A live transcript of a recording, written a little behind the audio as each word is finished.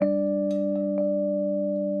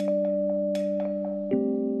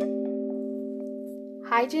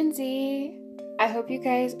Hi Gen Z, I hope you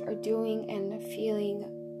guys are doing and feeling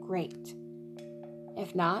great.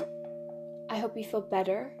 If not, I hope you feel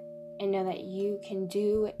better and know that you can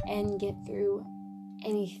do and get through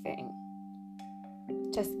anything.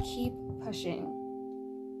 Just keep pushing.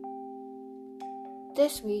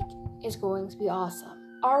 This week is going to be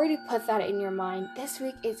awesome. Already put that in your mind. This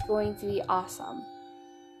week is going to be awesome.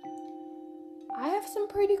 I have some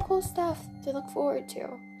pretty cool stuff to look forward to.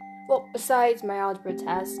 Well, besides my algebra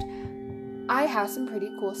test, I have some pretty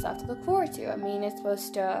cool stuff to look forward to. I mean, it's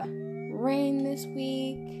supposed to rain this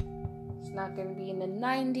week. It's not going to be in the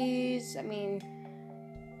 90s. I mean,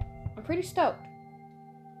 I'm pretty stoked.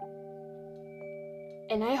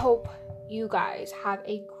 And I hope you guys have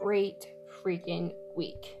a great freaking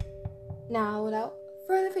week. Now, without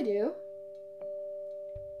further ado,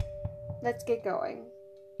 let's get going.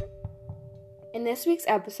 In this week's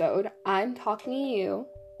episode, I'm talking to you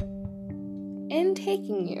and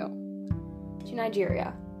taking you to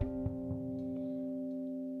Nigeria.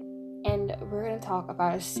 And we're going to talk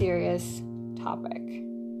about a serious topic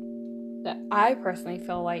that I personally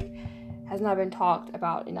feel like has not been talked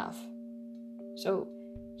about enough. So,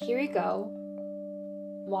 here we go.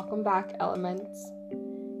 Welcome back, Elements.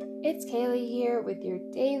 It's Kaylee here with your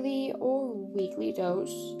daily or weekly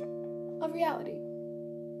dose of reality.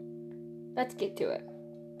 Let's get to it.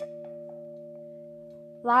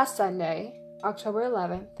 Last Sunday, October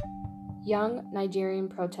 11th, young Nigerian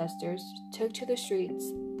protesters took to the streets,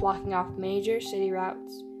 blocking off major city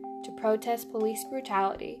routes to protest police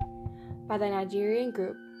brutality by the Nigerian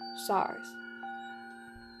group SARS.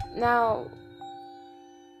 Now,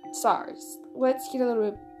 SARS. Let's get a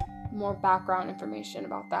little bit more background information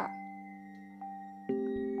about that.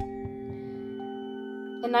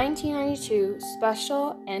 The 1992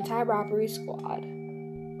 Special Anti-Robbery Squad,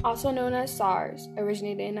 also known as SARS,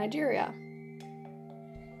 originated in Nigeria.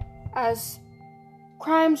 As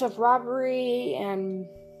crimes of robbery and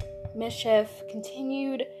mischief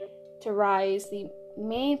continued to rise, the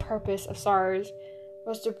main purpose of SARS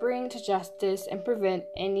was to bring to justice and prevent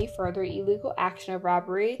any further illegal action of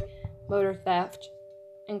robbery, motor theft,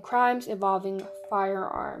 and crimes involving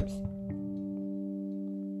firearms.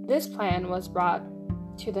 This plan was brought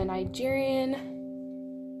to Nigeria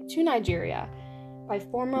by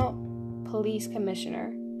former police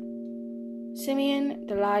commissioner Simeon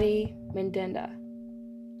Daladi Mandenda.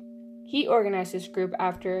 He organized this group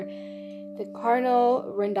after the Cardinal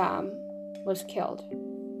Rindam was killed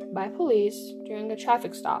by police during a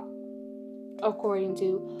traffic stop, according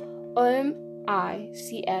to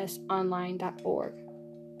OMICSonline.org.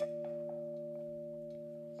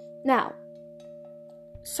 Now,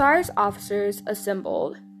 SARS officers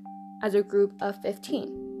assembled as a group of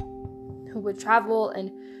 15 who would travel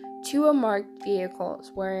in two unmarked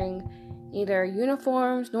vehicles wearing neither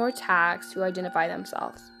uniforms nor tags to identify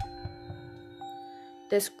themselves.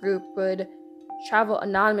 This group would travel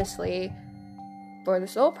anonymously for the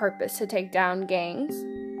sole purpose to take down gangs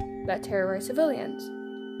that terrorize civilians.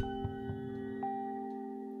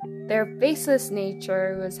 Their faceless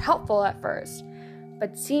nature was helpful at first,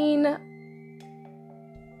 but soon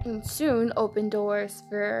opened doors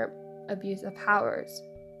for abuse of powers.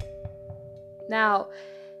 Now,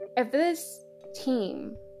 if this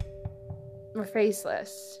team were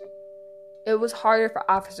faceless, it was harder for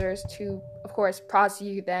officers to, of course,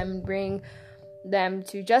 prosecute them and bring them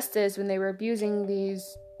to justice when they were abusing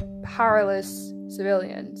these powerless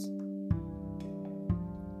civilians,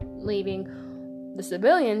 leaving the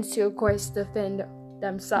civilians to, of course, defend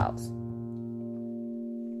themselves.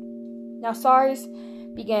 Now, SARS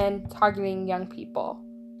began targeting young people,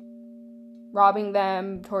 robbing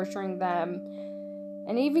them, torturing them,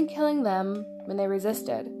 and even killing them when they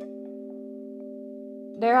resisted.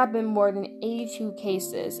 There have been more than 82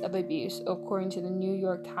 cases of abuse, according to the New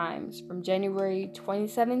York Times, from January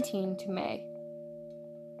 2017 to May.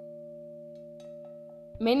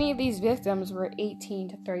 Many of these victims were 18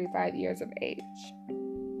 to 35 years of age.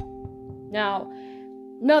 Now,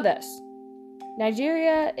 know this.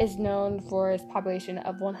 Nigeria is known for its population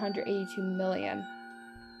of 182 million.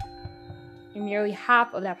 And nearly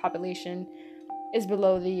half of that population is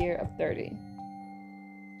below the year of 30.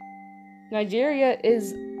 Nigeria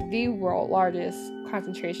is the world's largest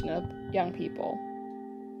concentration of young people.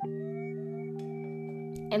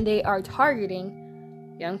 And they are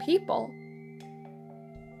targeting young people.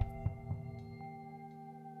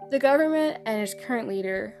 The government and its current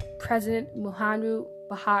leader, President Muhammadu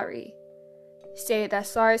Buhari, stated that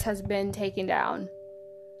SARS has been taken down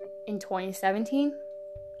in 2017,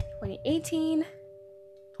 2018,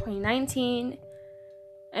 2019,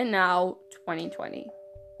 and now 2020.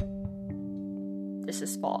 this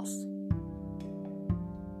is false.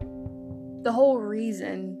 The whole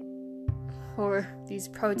reason for these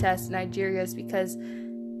protests in Nigeria is because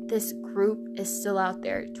this group is still out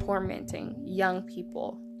there tormenting young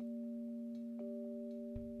people.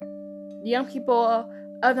 The young people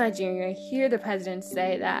of Nigeria hear the president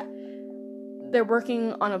say that they're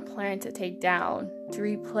working on a plan to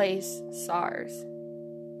replace SARS.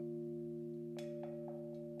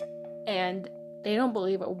 And they don't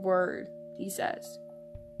believe a word he says.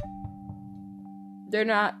 They're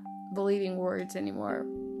not believing words anymore.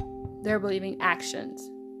 They're believing actions.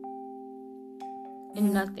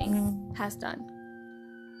 And nothing has done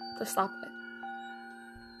to stop it.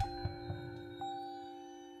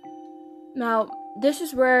 Now, this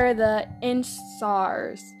is where the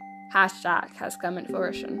 #EndSARS hashtag has come into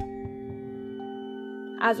fruition.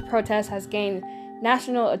 As the protest has gained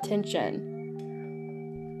national attention,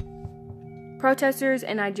 protesters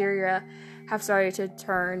in Nigeria have started to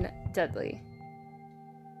turn deadly.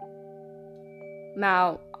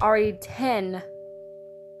 Now, already 10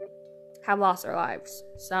 have lost their lives.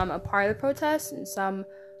 Some a part of the protest and some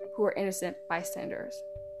who are innocent bystanders.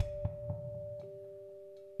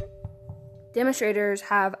 Demonstrators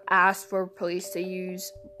have asked for police to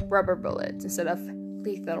use rubber bullets instead of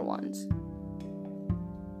lethal ones.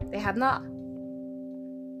 They have not.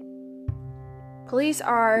 Police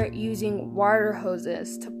are using water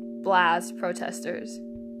hoses to blast protesters.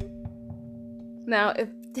 Now, if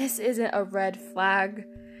this isn't a red flag,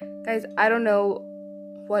 guys, I don't know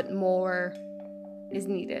what more is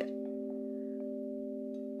needed.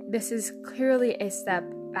 This is clearly a step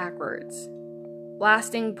backwards.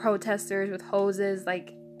 Blasting protesters with hoses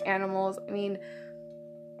like animals. I mean,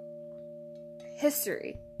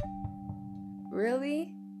 history.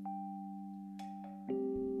 Really?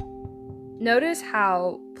 Notice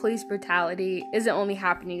how police brutality isn't only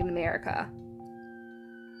happening in America.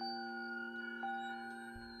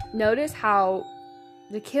 Notice how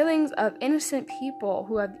the killings of innocent people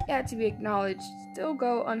who have yet to be acknowledged still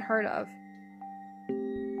go unheard of.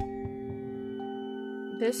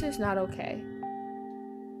 This is not okay.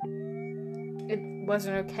 It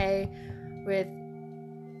wasn't okay with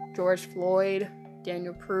George Floyd,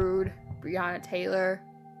 Daniel Prude, Breonna Taylor,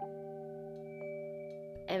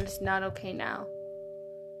 and it's not okay now.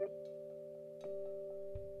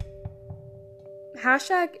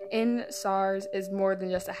 Hashtag #EndSARS is more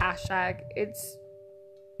than just a hashtag. It's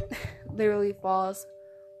literally falls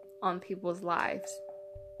on people's lives.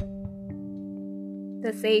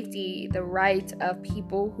 The safety, the rights of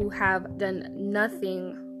people who have done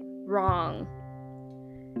nothing wrong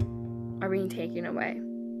are being taken away.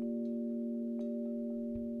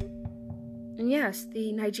 And yes,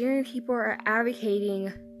 the Nigerian people are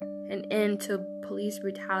advocating an end to police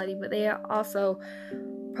brutality, but they are also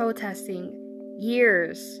protesting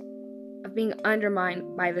years of being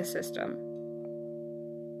undermined by the system.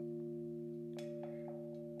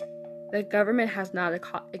 The government has not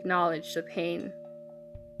acknowledged the pain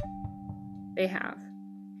they have,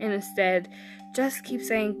 and instead just keep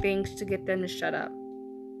saying things to get them to shut up.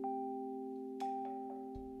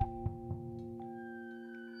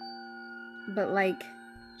 But like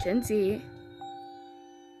Gen Z,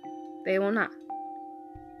 they will not.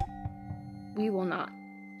 We will not.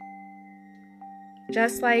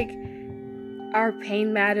 Just like our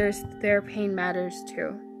pain matters, their pain matters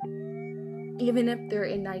too. Even if they're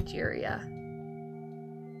in Nigeria.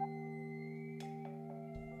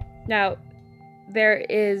 Now, there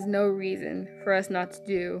is no reason for us not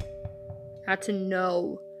to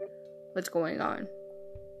know what's going on.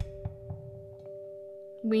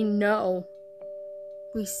 We know.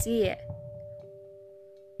 We see it.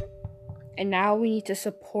 And now we need to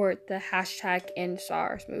support the hashtag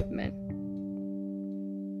 #EndSARS movement.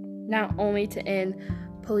 Not only to end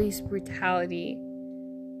police brutality,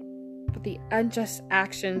 but the unjust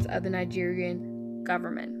actions of the Nigerian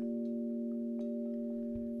government.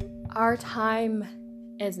 Our time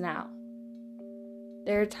is now.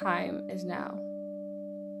 Their time is now.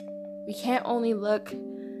 We can't only look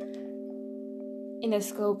in the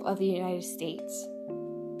scope of the United States,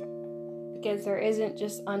 because there isn't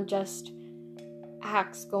just unjust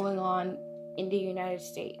acts going on in the United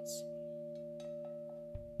States.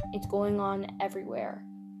 It's going on everywhere.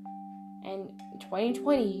 And in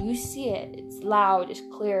 2020, you see it. It's loud, it's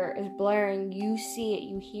clear, it's blaring. You see it,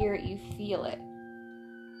 you hear it, you feel it.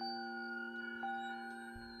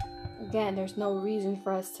 Again, there's no reason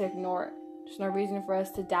for us to ignore it. There's no reason for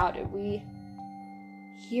us to doubt it. We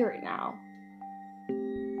hear it now.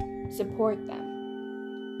 Support them.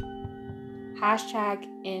 Hashtag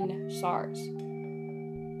 #EndSARS.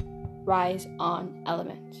 Rise on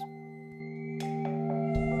Elements.